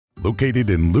Located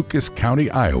in Lucas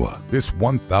County, Iowa, this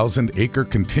 1,000-acre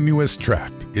continuous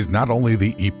tract is not only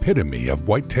the epitome of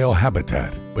whitetail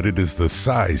habitat, but it is the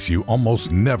size you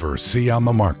almost never see on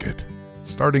the market.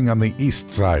 Starting on the east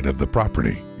side of the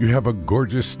property, you have a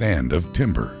gorgeous stand of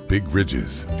timber, big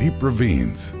ridges, deep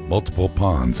ravines, multiple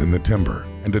ponds in the timber,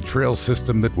 and a trail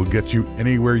system that will get you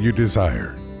anywhere you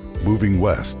desire. Moving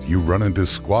west, you run into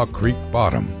Squaw Creek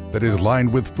bottom that is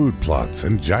lined with food plots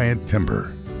and giant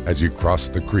timber. As you cross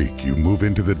the creek, you move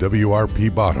into the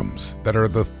WRP bottoms that are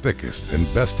the thickest and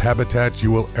best habitat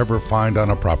you will ever find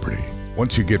on a property.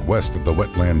 Once you get west of the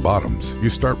wetland bottoms, you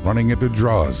start running into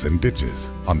draws and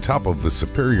ditches. On top of the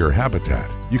superior habitat,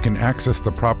 you can access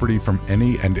the property from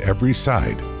any and every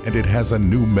side, and it has a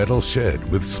new metal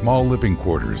shed with small living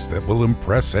quarters that will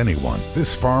impress anyone.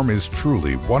 This farm is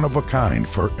truly one of a kind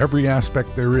for every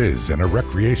aspect there is in a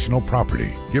recreational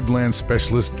property. Give land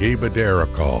specialist Gabe Adair a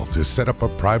call to set up a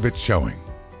private showing.